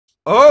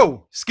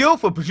Oh,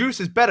 skillful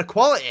produces better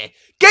quality.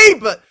 Gabe,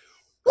 but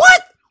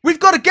what? We've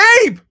got a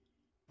Gabe!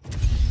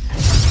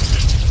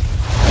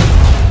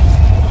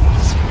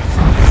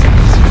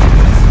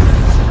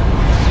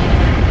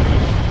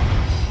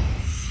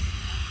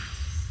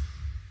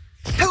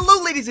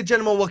 Hello, ladies and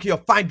gentlemen, welcome to your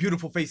fine,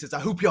 beautiful faces. I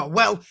hope you are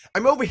well.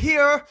 I'm over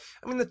here.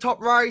 I'm in the top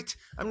right.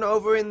 I'm not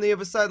over in the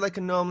other side like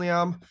I normally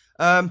am.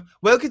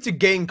 Welcome to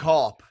Game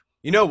Corp.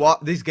 You know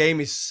what? This game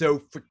is so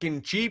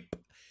freaking cheap.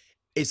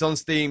 It's on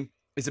Steam.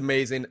 It's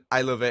amazing.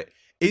 I love it.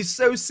 It's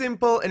so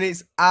simple and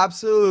it's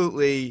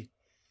absolutely,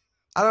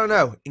 I don't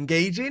know,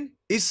 engaging.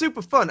 It's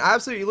super fun. I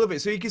absolutely love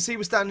it. So you can see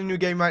we're starting a new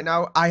game right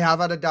now. I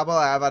have had a dabble.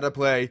 I have had a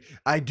play.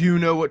 I do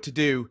know what to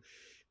do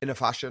in a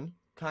fashion,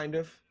 kind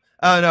of.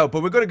 I don't know,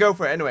 but we're going to go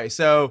for it anyway.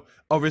 So,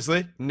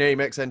 obviously,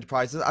 name X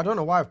Enterprises. I don't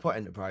know why I've put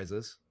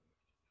Enterprises.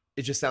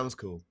 It just sounds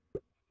cool.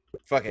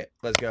 Fuck it.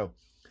 Let's go.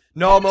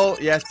 Normal,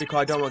 yes, because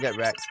I don't want to get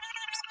wrecked.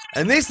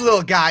 And this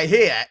little guy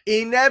here,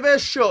 he never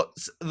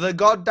shuts the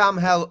goddamn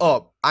hell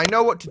up. I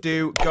know what to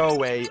do. Go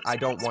away. I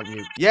don't want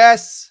you.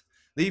 Yes.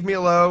 Leave me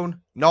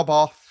alone. Knob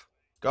off.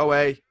 Go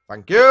away.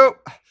 Thank you.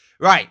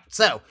 Right.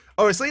 So,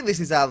 obviously,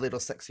 this is our little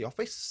sexy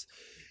office.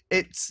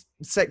 It's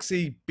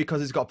sexy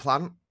because it's got a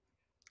plant,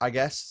 I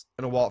guess,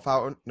 and a water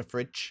fountain and a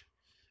fridge.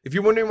 If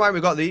you're wondering why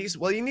we got these,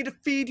 well, you need to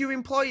feed your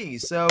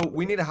employees. So,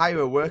 we need to hire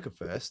a worker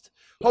first.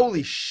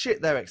 Holy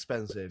shit, they're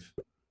expensive.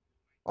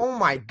 Oh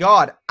my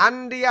god.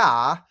 Andy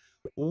R.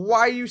 Why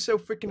are you so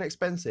freaking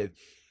expensive?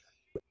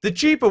 The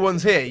cheaper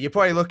ones here, you're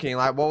probably looking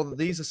like, well,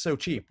 these are so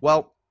cheap.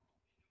 Well,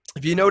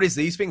 if you notice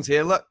these things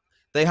here, look,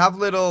 they have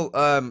little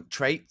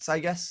traits, I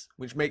guess,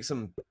 which makes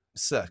them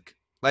suck.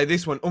 Like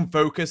this one,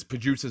 unfocused,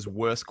 produces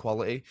worse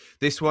quality.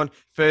 This one,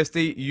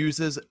 thirsty,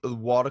 uses the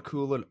water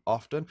cooler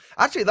often.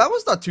 Actually, that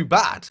was not too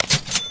bad.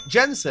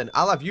 Jensen,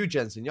 I'll have you,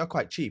 Jensen. You're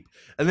quite cheap.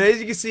 And then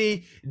as you can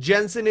see,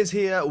 Jensen is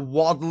here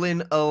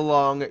waddling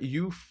along.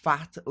 You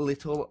fat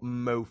little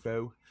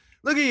mofo.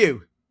 Look at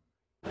you.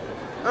 I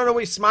don't know what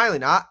you're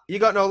smiling at. You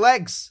got no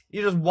legs.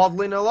 You're just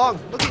waddling along.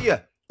 Look at you.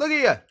 Look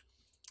at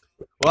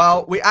you.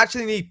 Well, we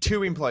actually need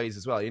 2 employees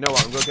as well. You know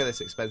what? I'm going to get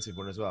this expensive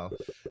one as well.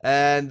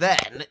 And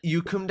then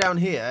you come down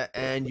here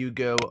and you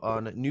go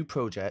on new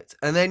project.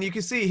 And then you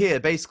can see here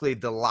basically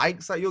the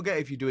likes that you'll get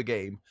if you do a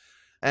game.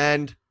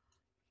 And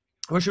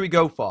what should we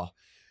go for?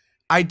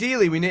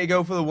 Ideally, we need to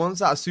go for the ones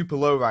that are super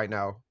low right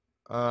now.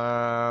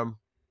 I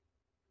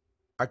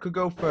could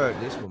go for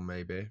this one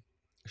maybe.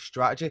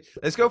 Strategy.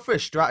 Let's go for a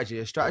strategy.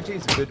 A strategy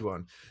is a good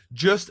one.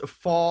 Just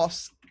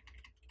force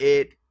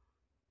it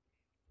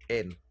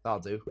in. That'll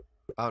do.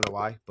 I don't know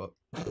why, but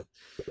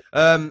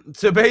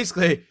so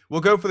basically we'll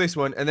go for this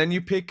one, and then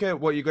you pick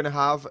what you're gonna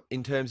have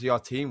in terms of your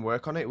team,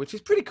 work on it, which is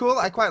pretty cool.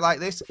 I quite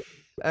like this,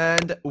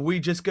 and we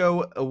just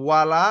go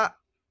voila.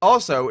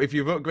 Also, if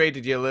you've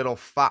upgraded your little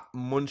fat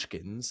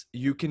munchkins,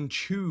 you can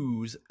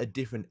choose a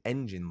different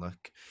engine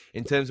look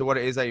in terms of what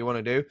it is that you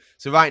want to do.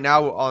 So right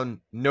now we're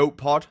on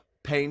Notepad,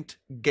 Paint,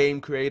 Game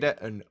Creator,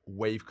 and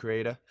Wave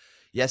Creator.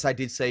 Yes, I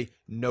did say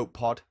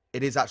Notepad.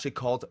 It is actually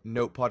called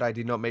Notepad. I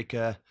did not make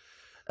a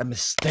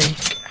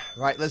mistake.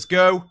 Right, let's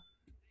go.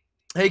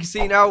 Here you can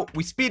see now,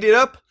 we speed it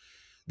up.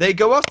 They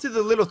go off to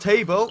the little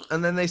table,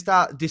 and then they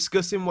start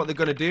discussing what they're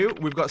going to do.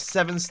 We've got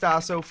 7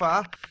 stars so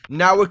far.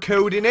 Now we're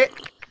coding it.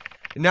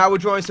 Now we're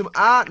drawing some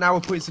art. Now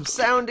we're putting some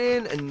sound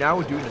in. And now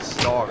we're doing a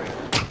story.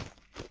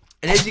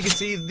 And as you can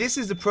see, this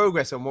is the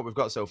progress on what we've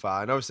got so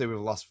far. And obviously, we've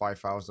lost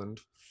 5,000.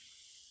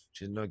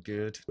 Which is not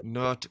good.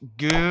 Not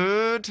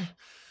good.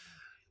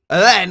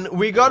 And then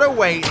we gotta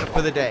wait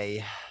for the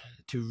day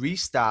to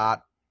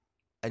restart.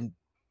 And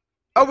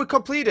oh, we're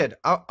completed.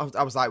 I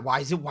was like,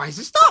 why is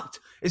it stopped?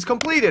 It's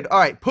completed. All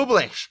right,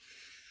 publish.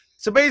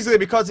 So basically,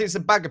 because it's a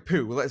bag of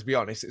poo, let's be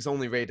honest, it's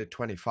only rated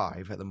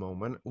 25 at the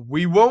moment.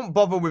 We won't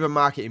bother with a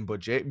marketing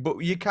budget, but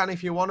you can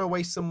if you want to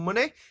waste some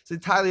money. It's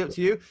entirely up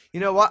to you. You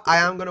know what? I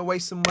am gonna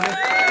waste some money.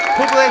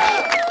 Publish.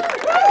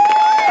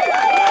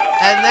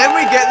 And then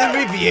we get the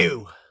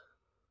review.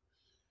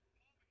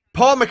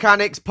 Poor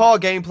mechanics, poor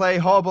gameplay,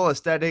 horrible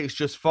aesthetics,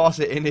 just force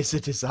it in, it's a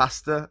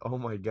disaster. Oh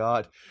my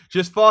god.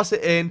 Just force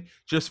it in,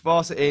 just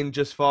force it in,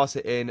 just force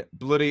it in.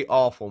 Bloody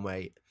awful,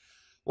 mate.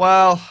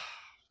 Well,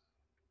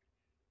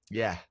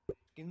 yeah.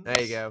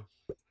 There you go.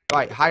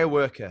 Right, hire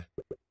worker.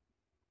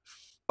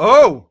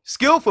 Oh,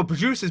 skillful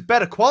produces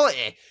better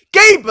quality.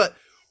 Gabe, but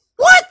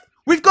what?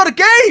 We've got a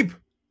Gabe.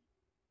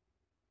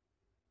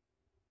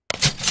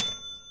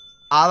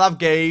 I'll have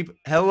Gabe.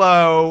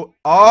 Hello.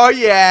 Oh,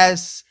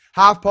 yes.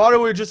 Half Porter,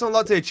 we just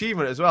unlocked the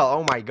achievement as well.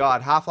 Oh my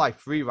god,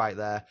 Half-Life 3 right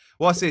there.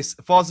 What's this?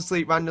 Falls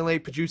asleep randomly,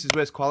 produces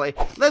worse quality.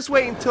 Let's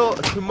wait until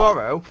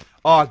tomorrow.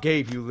 Oh,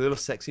 Gabe, you little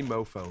sexy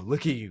mofo.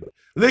 Look at you.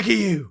 Look at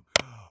you.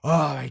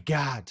 Oh my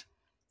god.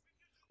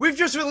 We've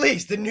just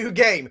released a new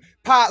game.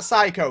 Part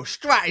Psycho,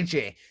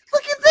 Strategy.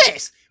 Look at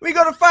this. We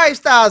got a 5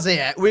 stars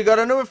here. We got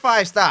another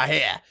 5 star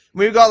here.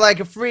 We've got like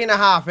a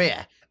 3.5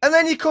 here. And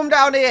then you come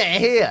down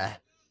here.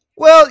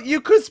 Well, you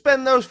could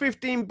spend those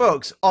 15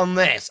 bucks on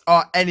this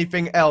or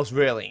anything else,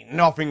 really.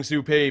 Nothing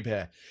superb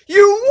here.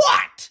 You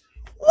what?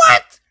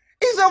 What?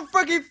 He's on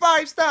freaking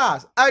 5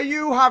 stars. Are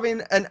you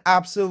having an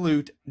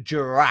absolute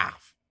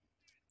giraffe?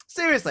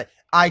 Seriously,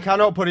 I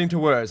cannot put into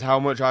words how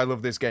much I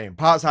love this game.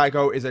 Part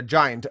Psycho is a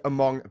giant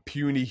among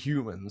puny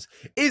humans.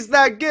 Is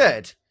that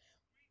good?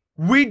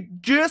 We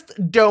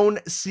just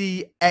don't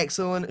see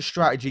excellent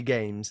strategy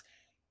games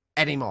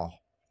anymore.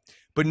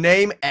 But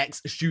Name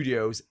X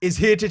Studios is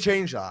here to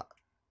change that.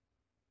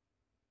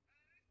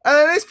 And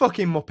then this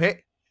fucking Muppet.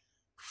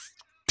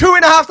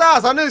 2.5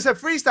 stars. I know they said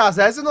 3 stars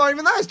there. It's not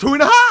even that. It's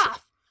 2.5.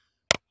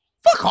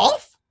 Fuck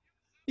off.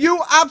 You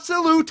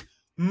absolute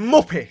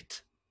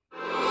Muppet.